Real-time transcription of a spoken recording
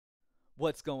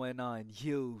What's going on,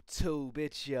 YouTube?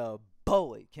 It's your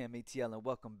boy, CamATL, and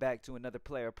welcome back to another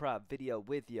player prop video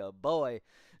with your boy.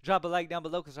 Drop a like down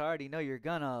below because I already know you're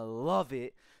gonna love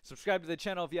it. Subscribe to the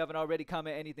channel if you haven't already.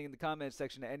 Comment anything in the comment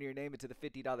section to enter your name into the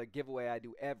 $50 giveaway I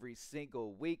do every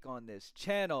single week on this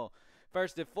channel.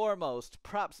 First and foremost,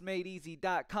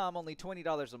 propsmadeeasy.com, only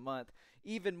 $20 a month.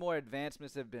 Even more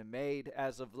advancements have been made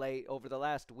as of late. Over the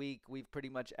last week, we've pretty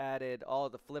much added all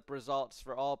the flip results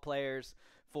for all players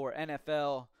for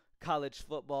NFL, college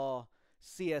football,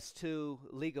 CS2,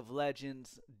 League of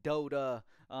Legends, Dota,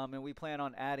 and we plan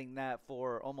on adding that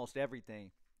for almost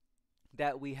everything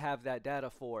that we have that data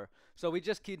for. So we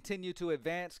just continue to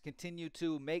advance, continue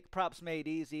to make Props Made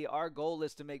Easy. Our goal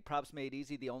is to make Props Made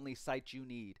Easy the only site you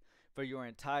need for your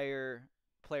entire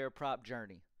player prop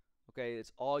journey. Okay,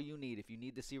 it's all you need. If you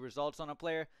need to see results on a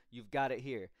player, you've got it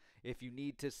here. If you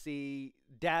need to see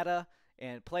data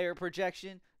and player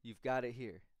projection, you've got it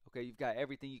here. Okay, you've got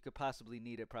everything you could possibly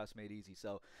need at Props Made Easy.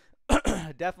 So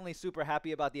definitely super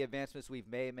happy about the advancements we've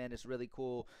made, man. It's really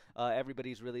cool.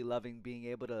 Everybody's really loving being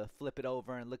able to flip it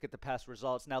over and look at the past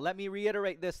results. Now, let me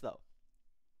reiterate this, though.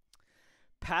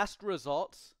 Past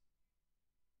results,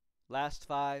 last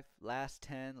 5, last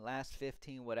 10, last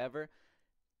 15, whatever,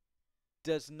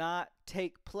 does not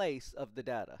take place of the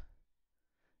data.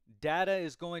 Data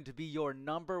is going to be your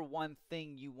number one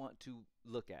thing you want to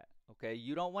look at. Okay,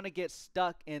 you don't want to get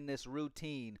stuck in this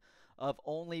routine of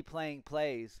only playing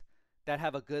plays that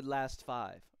have a good last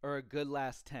 5 or a good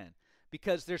last 10,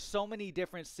 because there's so many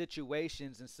different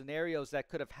situations and scenarios that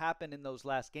could have happened in those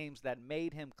last games that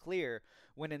made him clear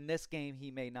when in this game he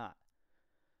may not.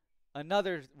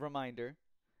 Another reminder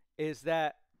is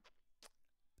that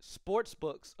sports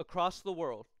books across the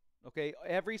world, okay,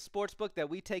 every sports book that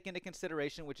we take into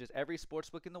consideration, which is every sports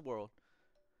book in the world,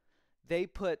 they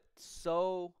put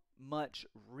so much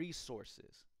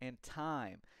resources and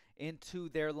time into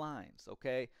their lines,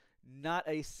 okay? Not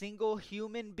a single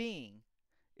human being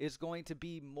is going to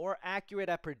be more accurate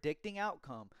at predicting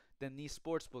outcome than these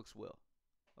sports books will,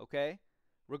 okay?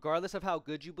 Regardless of how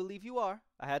good you believe you are.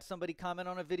 I had somebody comment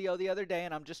on a video the other day,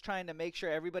 and I'm just trying to make sure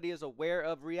everybody is aware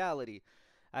of reality.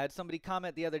 I had somebody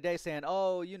comment the other day saying,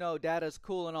 oh, you know, data's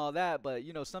cool and all that, but,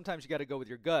 you know, sometimes you got to go with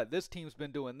your gut. This team's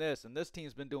been doing this, and this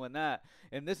team's been doing that,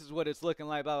 and this is what it's looking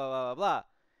like, blah, blah, blah, blah, blah.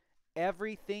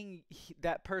 Everything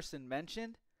that person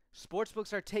mentioned,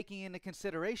 sportsbooks are taking into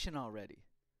consideration already.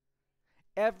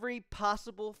 Every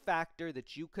possible factor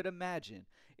that you could imagine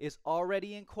is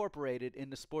already incorporated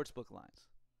into sportsbook lines.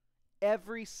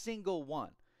 Every single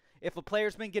one. If a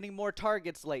player's been getting more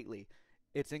targets lately,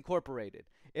 it's incorporated.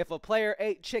 If a player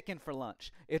ate chicken for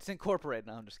lunch, it's incorporated.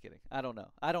 No, I'm just kidding. I don't know.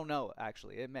 I don't know,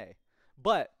 actually. It may.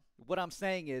 But what I'm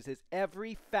saying is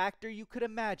every factor you could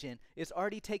imagine is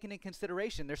already taken in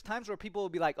consideration. There's times where people will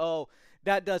be like, oh,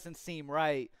 that doesn't seem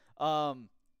right.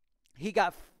 He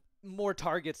got more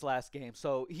targets last game,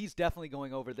 so he's definitely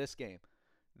going over this game.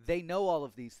 They know all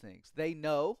of these things. They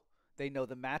know the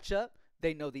matchup.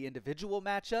 They know the individual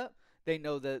matchup. They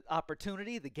know the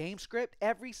opportunity, the game script,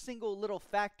 every single little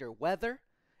factor, weather,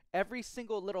 every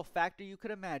single little factor you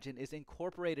could imagine is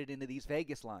incorporated into these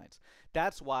Vegas lines.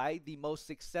 That's why the most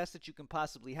success that you can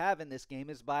possibly have in this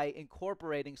game is by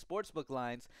incorporating sportsbook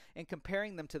lines and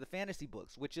comparing them to the fantasy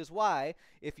books, which is why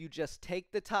if you just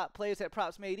take the top plays at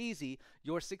Props Made Easy,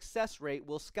 your success rate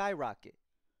will skyrocket.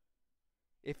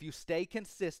 If you stay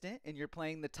consistent and you're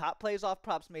playing the top plays off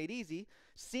Props Made Easy,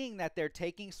 seeing that they're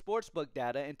taking sportsbook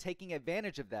data and taking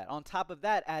advantage of that. On top of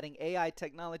that, adding AI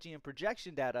technology and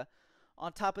projection data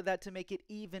on top of that to make it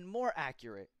even more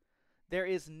accurate. There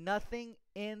is nothing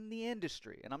in the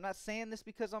industry, and I'm not saying this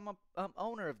because I'm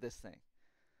owner of this thing.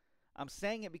 I'm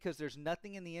saying it because there's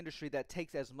nothing in the industry that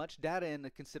takes as much data into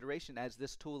consideration as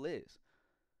this tool is.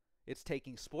 It's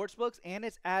taking sportsbooks and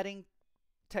it's adding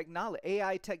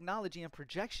AI technology and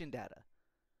projection data.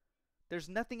 There's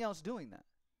nothing else doing that.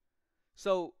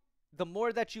 So the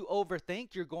more that you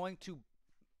overthink, you're going to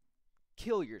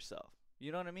kill yourself.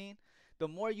 You know what I mean? The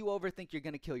more you overthink, you're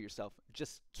going to kill yourself.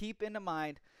 Just keep in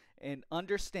mind and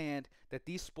understand that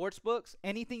these sports books,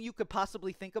 anything you could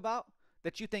possibly think about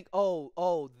that you think,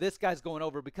 oh, this guy's going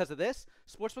over because of this,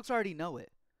 sports books already know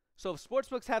it. So if sports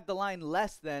books have the line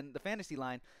less than the fantasy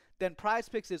line, then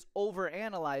Prizepicks is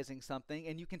over-analyzing something,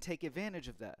 and you can take advantage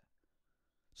of that.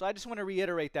 So I just want to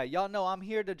reiterate that. Y'all know I'm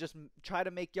here to just try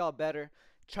to make y'all better,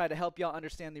 try to help y'all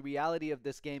understand the reality of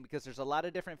this game, because there's a lot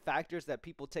of different factors that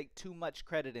people take too much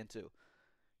credit into.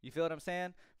 You feel what I'm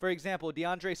saying? For example,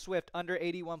 DeAndre Swift, under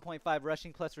 81.5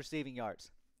 rushing plus receiving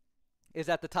yards, is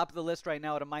at the top of the list right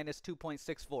now at a minus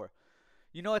 2.64.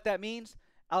 You know what that means?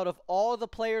 Out of all the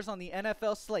players on the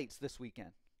NFL slates this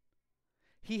weekend,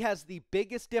 he has the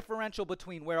biggest differential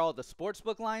between where all the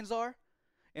sportsbook lines are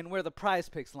and where the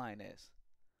Prizepicks line is.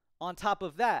 On top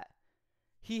of that,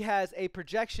 he has a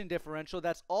projection differential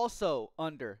that's also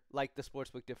under like the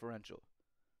sportsbook differential.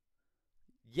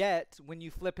 Yet, when you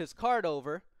flip his card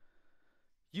over,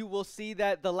 you will see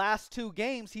that the last 2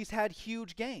 games, he's had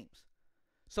huge games.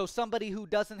 So somebody who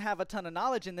doesn't have a ton of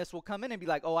knowledge in this will come in and be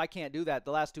like, oh, I can't do that.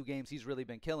 The last 2 games, he's really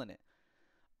been killing it.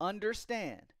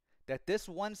 Understand that this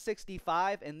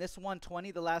 165 and this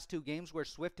 120, the last 2 games where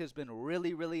Swift has been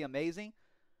really, really amazing,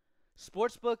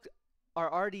 sportsbook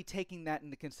are already taking that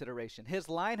into consideration. His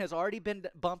line has already been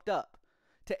bumped up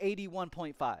to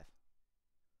 81.5.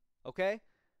 Okay?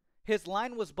 His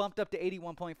line was bumped up to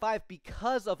 81.5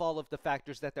 because of all of the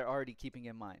factors that they're already keeping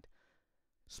in mind.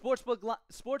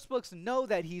 Sportsbooks know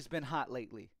that he's been hot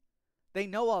lately. They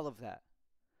know all of that.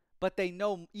 But they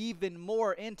know even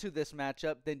more into this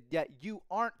matchup than yet you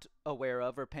aren't aware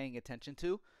of or paying attention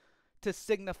to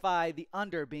signify the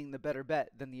under being the better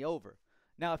bet than the over.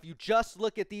 Now, if you just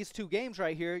look at these 2 games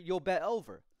right here, you'll bet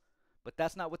over. But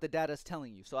that's not what the data is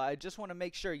telling you. So I just want to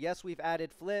make sure, yes, we've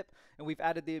added flip and we've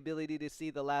added the ability to see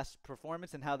the last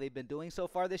performance and how they've been doing so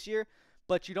far this year.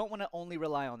 But you don't want to only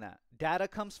rely on that. Data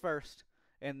comes first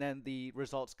and then the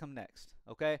results come next.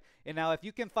 Okay? And now if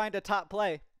you can find a top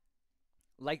play,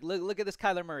 like look at this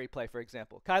Kyler Murray play, for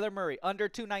example. Kyler Murray, under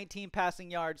 219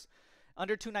 passing yards,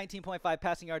 under 219.5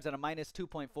 passing yards at a minus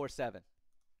 2.47.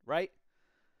 Right?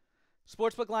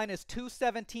 Sportsbook line is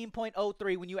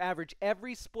 217.03 when you average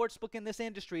every sportsbook in this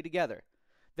industry together.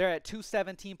 They're at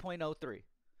 217.03,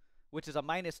 which is a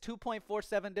minus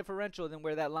 2.47 differential than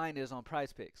where that line is on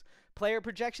Prizepicks. Player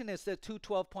projection is at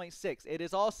 212.6. It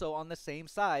is also on the same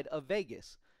side of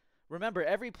Vegas. Remember,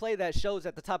 every play that shows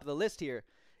at the top of the list here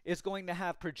is going to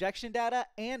have projection data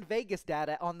and Vegas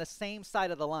data on the same side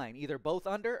of the line, either both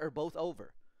under or both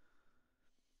over.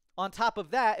 On top of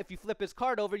that, if you flip his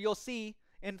card over, you'll see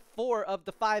in 4 of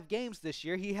the 5 games this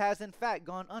year, he has in fact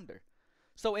gone under.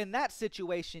 So in that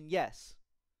situation, yes,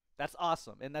 that's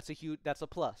awesome. And that's a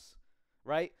plus,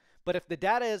 right? But if the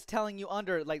data is telling you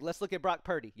under, like let's look at Brock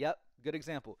Purdy. Yep, good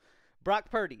example.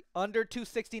 Brock Purdy, under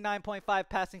 269.5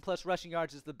 passing plus rushing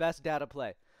yards is the best data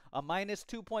play. A minus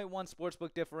 2.1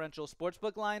 sportsbook differential.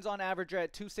 Sportsbook lines on average are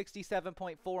at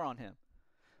 267.4 on him.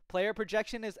 Player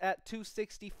projection is at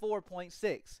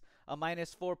 264.6, a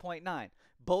minus 4.9.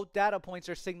 Both data points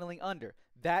are signaling under.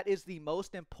 That is the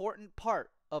most important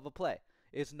part of a play,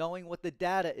 is knowing what the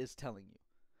data is telling you.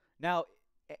 Now,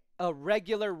 a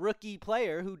regular rookie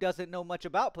player who doesn't know much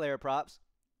about player props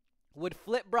would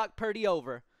flip Brock Purdy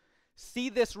over, see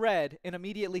this red, and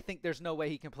immediately think there's no way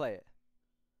he can play it.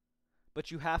 But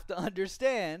you have to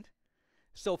understand,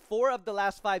 so 4 of the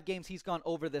last 5 games he's gone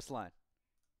over this line,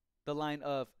 the line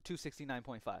of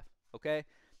 269.5, okay?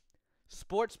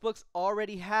 Sportsbooks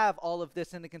already have all of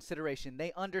this into consideration.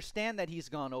 They understand that he's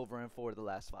gone over in 4 of the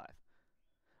last 5.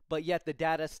 But yet the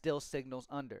data still signals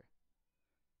under.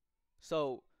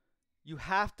 So you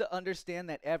have to understand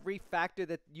that every factor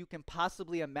that you can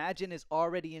possibly imagine is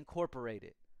already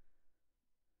incorporated.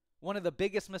 One of the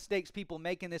biggest mistakes people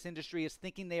make in this industry is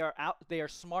thinking they are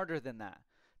smarter than that,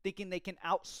 thinking they can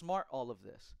outsmart all of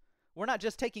this. We're not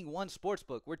just taking one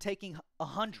sportsbook. We're taking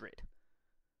 100.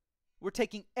 We're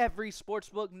taking every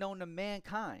sportsbook known to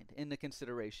mankind into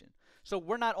consideration. So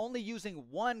we're not only using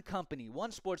one company,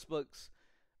 one sportsbook's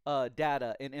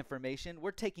data and information. We're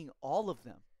taking all of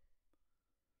them.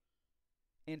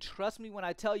 And trust me when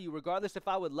I tell you, regardless if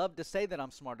I would love to say that I'm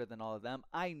smarter than all of them,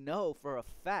 I know for a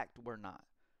fact we're not.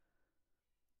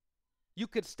 You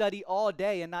could study all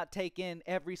day and not take in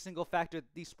every single factor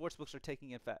these sportsbooks are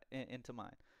taking into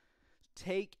mind.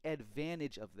 Take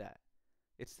advantage of that.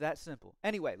 It's that simple.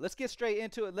 Anyway, let's get straight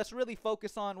into it. Let's really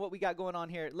focus on what we got going on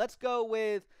here. Let's go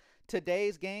with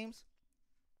today's games.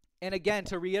 And again,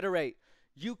 to reiterate,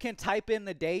 you can type in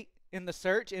the date in the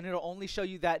search and it'll only show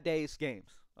you that day's games.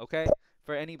 Okay?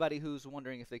 For anybody who's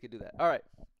wondering if they could do that. All right.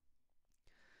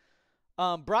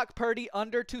 Brock Purdy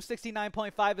under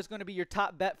 269.5 is going to be your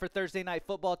top bet for Thursday Night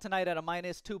Football tonight at a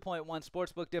minus 2.1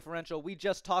 sportsbook differential. We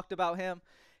just talked about him.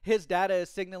 His data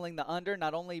is signaling the under,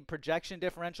 not only projection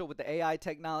differential with the AI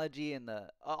technology and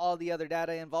all the other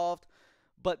data involved,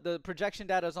 but the projection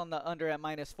data is on the under at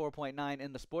minus 4.9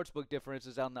 and the sportsbook difference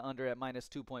is on the under at minus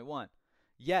 2.1.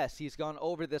 Yes, he's gone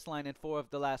over this line in 4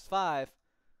 of the last 5,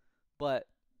 but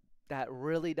that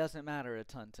really doesn't matter a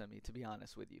ton to me, to be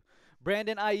honest with you.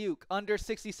 Brandon Ayuk, under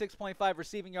 66.5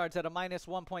 receiving yards at a minus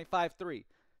 1.53.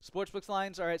 Sportsbooks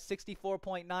lines are at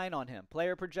 64.9 on him.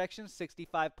 Player projections,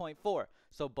 65.4.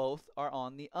 So both are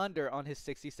on the under on his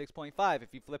 66.5.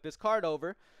 If you flip his card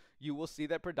over, you will see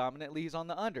that predominantly he's on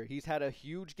the under. He's had a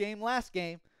huge game last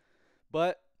game,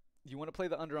 but you want to play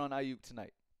the under on Ayuk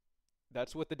tonight.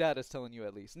 That's what the data is telling you,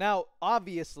 at least. Now,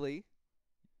 obviously,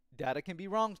 data can be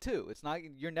wrong too. It's not,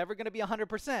 you're never going to be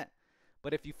 100%.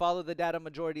 But if you follow the data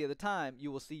majority of the time,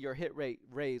 you will see your hit rate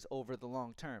raise over the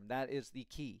long term. That is the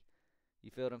key. You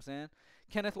feel what I'm saying?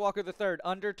 Kenneth Walker III,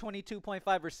 under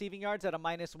 22.5 receiving yards at a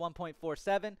minus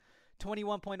 1.47.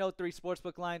 21.03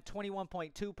 sportsbook line,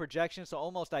 21.2 projection, so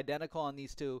almost identical on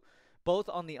these two, both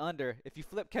on the under. If you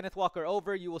flip Kenneth Walker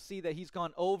over, you will see that he's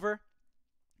gone over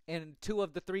in 2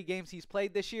 of the 3 games he's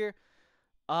played this year.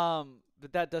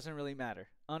 But that doesn't really matter.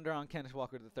 Under on Kenneth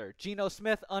Walker III. Geno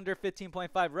Smith, under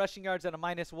 15.5 rushing yards at a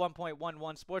minus 1.11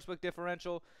 sportsbook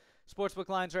differential. Sportsbook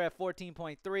lines are at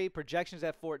 14.3, projections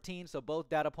at 14, so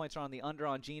both data points are on the under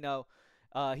on Geno.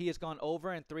 He has gone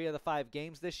over in 3 of the 5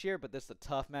 games this year, but this is a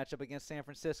tough matchup against San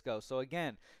Francisco. So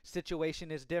again,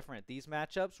 situation is different. These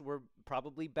matchups were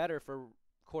probably better for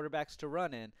quarterbacks to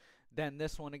run in than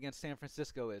this one against San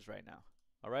Francisco is right now.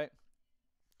 All right?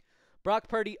 Brock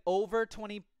Purdy over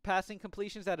 20 passing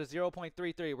completions at a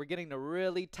 0.33. We're getting to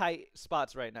really tight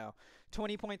spots right now.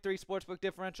 20.3 sportsbook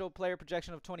differential, player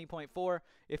projection of 20.4.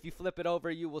 If you flip it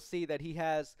over, you will see that he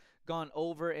has gone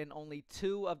over in only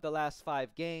 2 of the last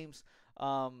 5 games.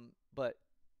 But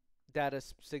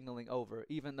data's signaling over,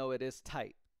 even though it is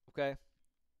tight. Okay.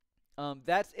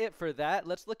 That's it for that.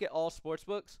 Let's look at all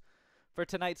sportsbooks for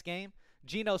tonight's game.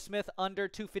 Geno Smith under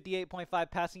 258.5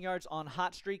 passing yards on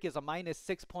hot streak is a minus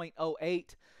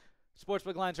 6.08.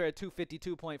 Sportsbook lines are at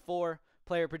 252.4.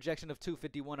 Player projection of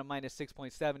 251, a minus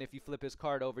 6.7. If you flip his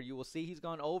card over, you will see he's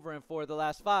gone over in 4 of the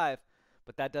last 5.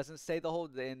 But that doesn't say the whole,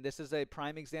 and this is a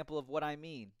prime example of what I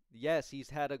mean. Yes, he's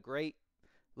had a great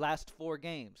last 4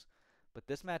 games, but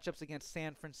this matchup's against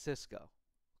San Francisco.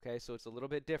 Okay, so it's a little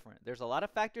bit different. There's a lot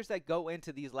of factors that go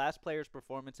into these last players'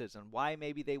 performances and why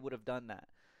maybe they would have done that.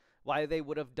 Why they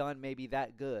would have done maybe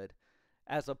that good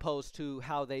as opposed to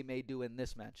how they may do in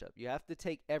this matchup. You have to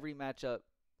take every matchup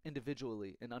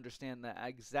individually and understand the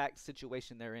exact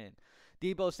situation they're in.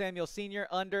 Deebo Samuel Sr.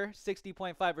 under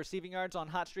 60.5 receiving yards on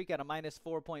hot streak at a minus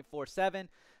 4.47.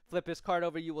 Flip his card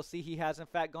over, you will see he has in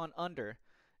fact gone under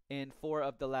in 4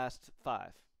 of the last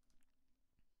 5.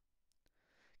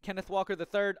 Kenneth Walker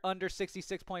III under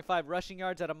 66.5 rushing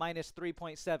yards at a minus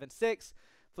 3.76.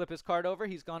 Flip his card over,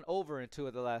 he's gone over in 2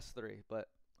 of the last 3, but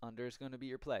under is going to be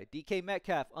your play. DK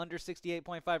Metcalf under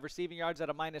 68.5 receiving yards at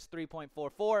a minus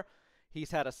 3.44.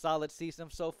 He's had a solid season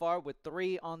so far with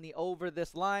 3 on the over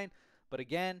this line, but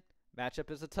again, matchup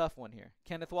is a tough one here.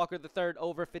 Kenneth Walker III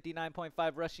over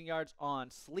 59.5 rushing yards on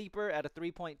Sleeper at a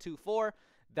 3.24.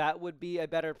 That would be a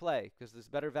better play because there's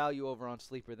better value over on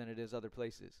Sleeper than it is other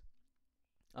places.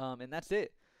 And that's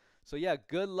it. So yeah,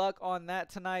 good luck on that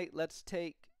tonight. Let's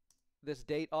take this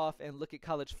date off and look at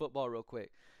college football real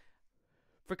quick.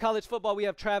 For college football, we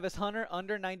have Travis Hunter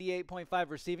under 98.5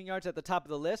 receiving yards at the top of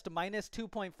the list, minus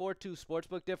 2.42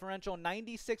 sportsbook differential,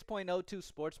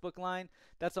 96.02 sportsbook line.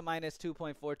 That's a minus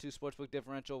 2.42 sportsbook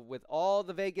differential with all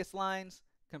the Vegas lines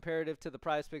comparative to the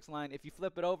Prizepicks line. If you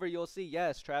flip it over, you'll see,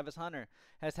 yes, Travis Hunter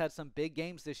has had some big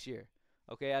games this year.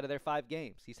 Okay, out of their 5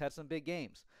 games, he's had some big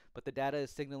games, but the data is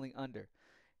signaling under.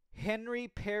 Henry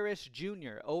Parrish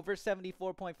Jr. over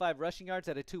 74.5 rushing yards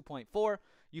at a 2.4.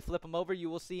 You flip him over, you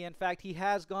will see, in fact, he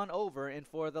has gone over in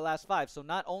 4 of the last 5. So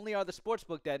not only are the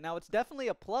sportsbook data, now it's definitely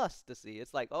a plus to see.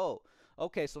 It's like, oh,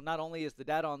 okay, so not only is the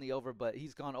data on the over, but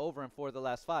he's gone over in 4 of the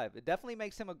last 5. It definitely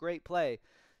makes him a great play.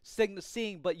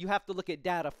 Seeing, but you have to look at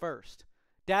data first.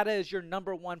 Data is your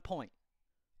number 1 point.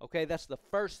 Okay, that's the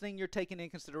first thing you're taking in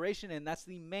consideration, and that's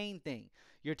the main thing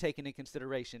you're taking in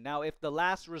consideration. Now, if the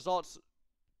last results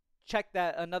check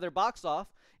that another box off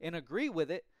and agree with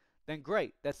it, then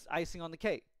great. That's icing on the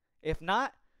cake. If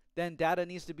not, then data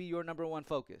needs to be your number 1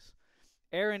 focus.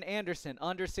 Aaron Anderson,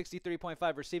 under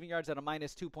 63.5 receiving yards at a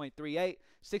minus 2.38,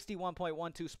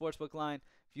 61.12 sportsbook line.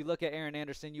 If you look at Aaron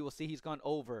Anderson, you will see he's gone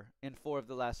over in 4 of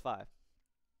the last 5.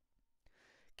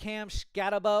 Cam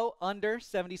Scatabo, under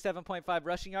 77.5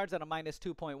 rushing yards at a minus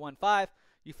 2.15.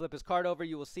 You flip his card over,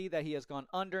 you will see that he has gone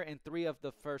under in 3 of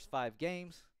the first 5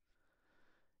 games.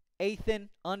 Athan,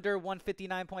 under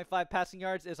 159.5 passing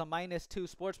yards is a minus 2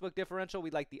 sportsbook differential.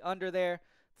 We like the under there.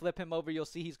 Flip him over, you'll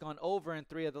see he's gone over in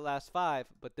 3 of the last 5,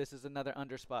 but this is another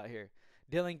under spot here.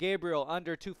 Dylan Gabriel,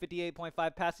 under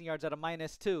 258.5 passing yards at a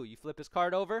minus 2. You flip his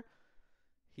card over,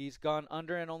 he's gone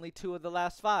under in only 2 of the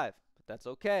last 5, but that's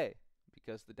okay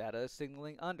because the data is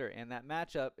signaling under, and that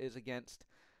matchup is against,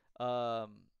 I'm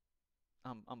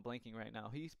blanking right now.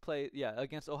 He's played, yeah,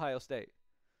 against Ohio State.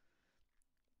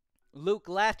 Luke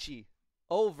Lachey,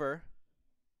 over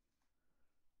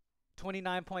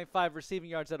 29.5 receiving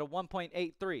yards at a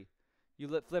 1.83.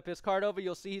 You flip his card over,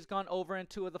 you'll see he's gone over in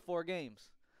 2 of the 4 games.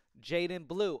 Jaden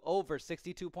Blue, over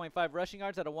 62.5 rushing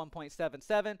yards at a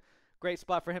 1.77. Great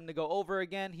spot for him to go over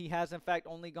again. He has, in fact,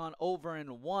 only gone over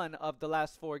in 1 of the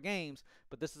last 4 games,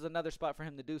 but this is another spot for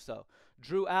him to do so.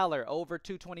 Drew Aller, over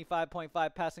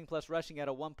 225.5 passing plus rushing at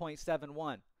a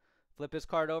 1.71. Flip his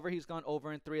card over, he's gone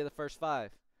over in 3 of the first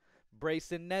 5.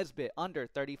 Brayson Nesbitt, under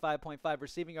 35.5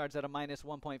 receiving yards at a minus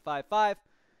 1.55.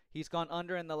 He's gone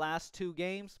under in the last 2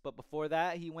 games, but before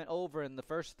that, he went over in the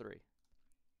first 3.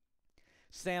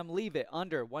 Sam Leavitt,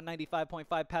 under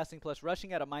 195.5 passing plus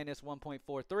rushing at a minus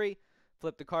 1.43.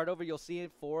 Flip the card over, you'll see in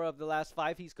 4 of the last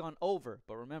 5 he's gone over.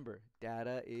 But remember,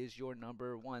 data is your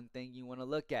number one thing you want to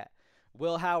look at.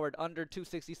 Will Howard, under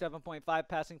 267.5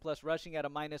 passing plus rushing at a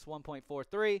minus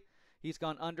 1.43. He's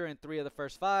gone under in 3 of the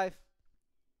first 5.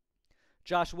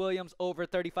 Josh Williams, over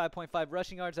 35.5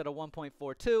 rushing yards at a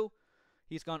 1.42.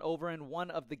 He's gone over in 1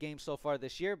 of the games so far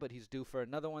this year, but he's due for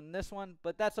another one in this one.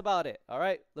 But that's about it. All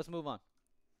right, let's move on.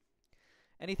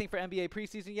 Anything for NBA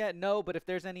preseason yet? No, but if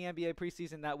there's any NBA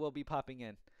preseason, that will be popping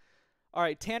in. All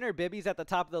right, Tanner Bibby's at the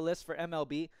top of the list for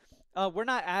MLB. We're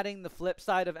not adding the flip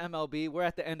side of MLB. We're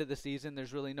at the end of the season.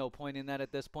 There's really no point in that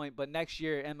at this point. But next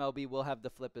year, MLB will have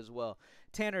the flip as well.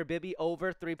 Tanner Bibby,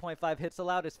 over 3.5 hits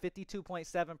allowed, is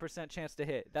 52.7% chance to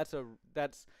hit. That's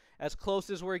as close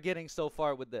as we're getting so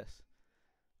far with this.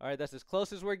 All right, that's as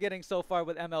close as we're getting so far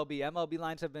with MLB. MLB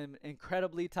lines have been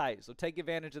incredibly tight, so take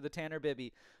advantage of the Tanner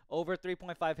Bibby. Over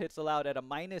 3.5 hits allowed at a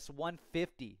minus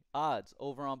 150 odds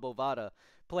over on Bovada.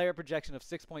 Player projection of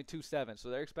 6.27,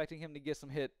 so they're expecting him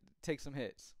to take some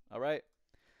hits. All right.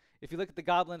 If you look at the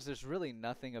Goblins, there's really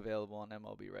nothing available on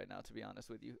MLB right now, to be honest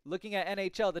with you. Looking at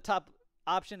NHL, the top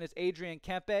option is Adrian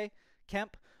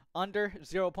Kemp, under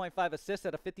 0.5 assists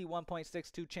at a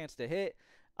 51.62 chance to hit.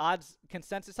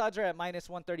 Consensus odds are at minus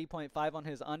 130.5 on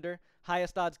his under.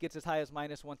 Highest odds gets as high as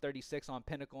minus 136 on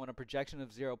Pinnacle and a projection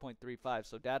of 0.35.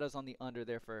 So data's on the under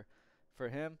there for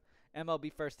him.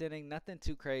 MLB first inning, nothing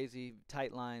too crazy,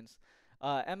 tight lines.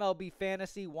 MLB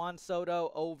fantasy, Juan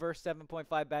Soto, over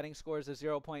 7.5 batting scores of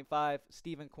 0.5.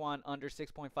 Stephen Kwan, under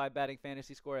 6.5 batting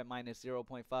fantasy score at minus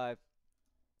 0.5.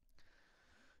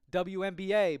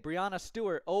 WNBA, Brianna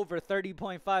Stewart, over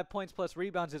 30.5 points plus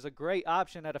rebounds is a great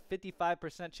option at a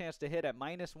 55% chance to hit at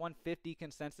minus 150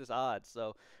 consensus odds.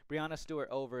 So Brianna Stewart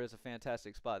over is a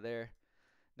fantastic spot there.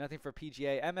 Nothing for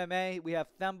PGA. MMA, we have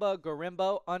Themba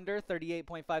Gorimbo, under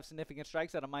 38.5 significant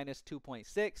strikes at a minus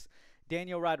 2.6.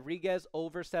 Daniel Rodriguez,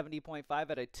 over 70.5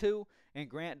 at a 2. And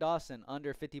Grant Dawson,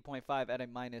 under 50.5 at a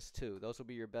minus 2. Those will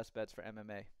be your best bets for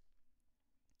MMA.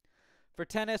 For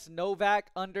tennis,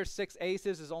 Novak, under 6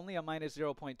 aces is only a minus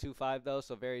 0.25, though,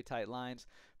 so very tight lines.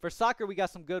 For soccer, we got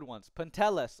some good ones.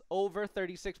 Pantelis, over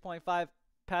 36.5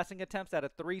 passing attempts at a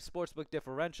 3 sportsbook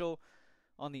differential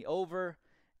on the over.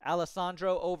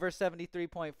 Alessandro, over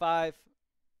 73.5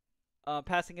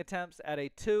 passing attempts at a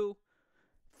 2.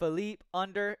 Philippe,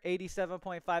 under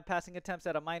 87.5 passing attempts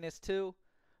at a minus 2.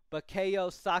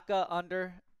 Bukayo Saka,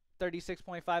 under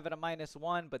 36.5 at a minus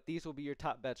 1, but these will be your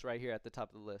top bets right here at the top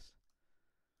of the list.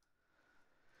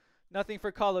 Nothing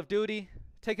for Call of Duty.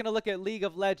 Taking a look at League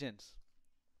of Legends.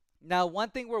 Now, one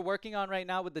thing we're working on right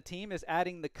now with the team is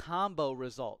adding the combo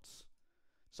results.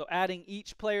 So adding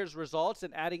each player's results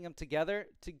and adding them together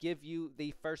to give you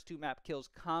the first 2 map kills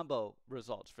combo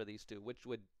results for these 2, which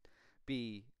would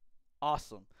be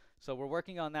awesome. So we're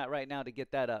working on that right now to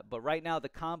get that up. But right now, the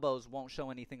combos won't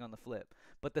show anything on the flip.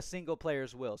 But the single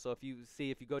players will. So if you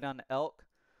go down to Elk,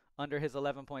 under his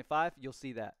 11.5, you'll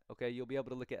see that. Okay, you'll be able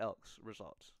to look at Elk's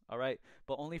results. All right,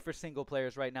 but only for single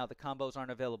players right now. The combos aren't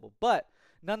available. But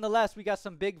nonetheless, we got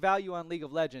some big value on League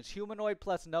of Legends. Humanoid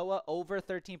plus Noah, over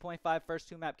 13.5 first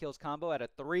 2 map kills combo at a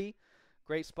 3.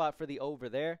 Great spot for the over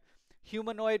there.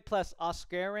 Humanoid plus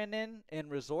Oscarinin in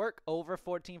Resort, over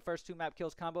 14 first 2 map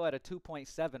kills combo at a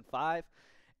 2.75.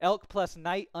 Elk plus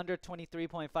Knight, under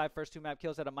 23.5 first 2 map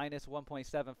kills at a minus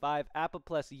 1.75. Appa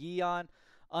plus Yeon,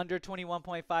 under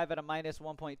 21.5 at a minus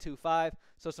 1.25.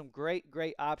 So some great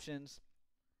options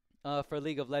for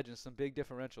League of Legends. Some big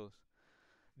differentials.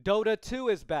 Dota 2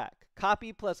 is back.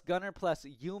 Copy plus Gunner plus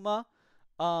Yuma.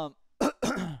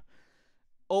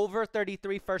 Over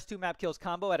 33 first 2 map kills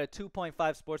combo at a 2.5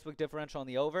 sportsbook differential on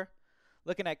the over.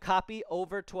 Looking at Copy,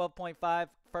 over 12.5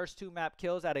 first 2 map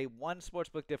kills at a 1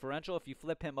 sportsbook differential. If you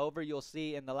flip him over, you'll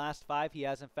see in the last 5 he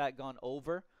has in fact gone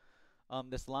over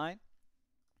this line.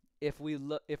 If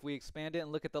we expand it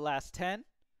and look at the last 10,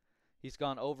 he's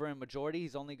gone over in majority.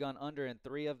 He's only gone under in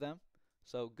 3 of them.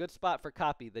 So good spot for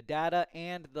copy. The data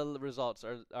and the results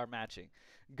are matching.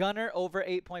 Gunner over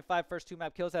 8.5 first 2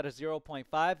 map kills at a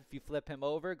 0.5. If you flip him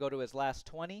over, go to his last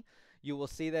 20, you will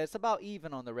see that it's about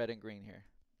even on the red and green here.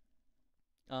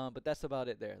 But that's about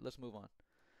it there. Let's move on.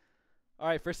 All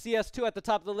right, for CS2 at the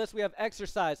top of the list, we have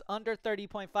Exercise, under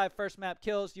 30.5 first map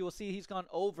kills. You will see he's gone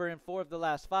over in 4 of the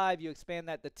last 5. You expand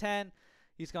that to 10.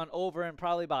 He's gone over in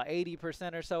probably about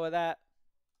 80% or so of that.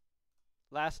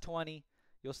 Last 20.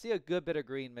 You'll see a good bit of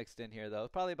green mixed in here, though.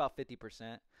 Probably about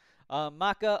 50%.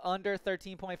 Maka, under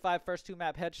 13.5 first 2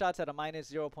 map headshots at a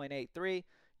minus 0.83.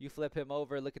 You flip him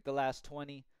over, look at the last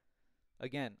 20.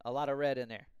 Again, a lot of red in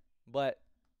there. But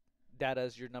data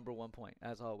is your number 1 point,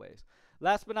 as always.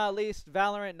 Last but not least,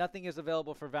 Valorant. Nothing is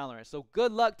available for Valorant. So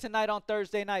good luck tonight on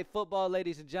Thursday Night Football,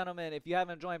 ladies and gentlemen. If you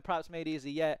haven't joined Props Made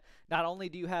Easy yet, not only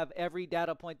do you have every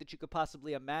data point that you could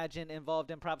possibly imagine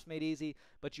involved in Props Made Easy,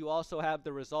 but you also have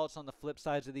the results on the flip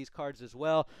sides of these cards as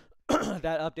well.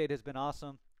 That update has been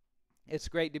awesome. It's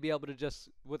great to be able to just,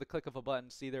 with a click of a button,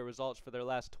 see their results for their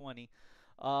last 20.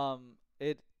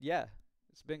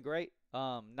 It's been great.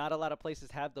 Not a lot of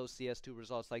places have those CS2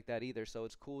 results like that either, so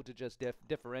it's cool to just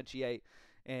differentiate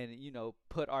and, you know,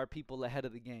 put our people ahead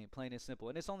of the game, plain and simple.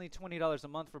 And it's only $20 a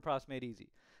month for Props Made Easy.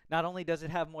 Not only does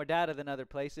it have more data than other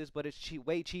places, but it's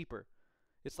way cheaper.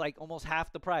 It's like almost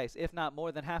half the price, if not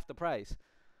more than half the price.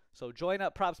 So join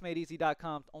up,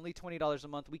 propsmadeeasy.com. Only $20 a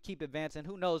month. We keep advancing.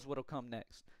 Who knows what'll come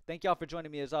next? Thank y'all for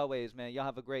joining me as always, man. Y'all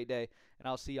have a great day, and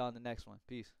I'll see y'all on the next one.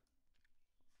 Peace.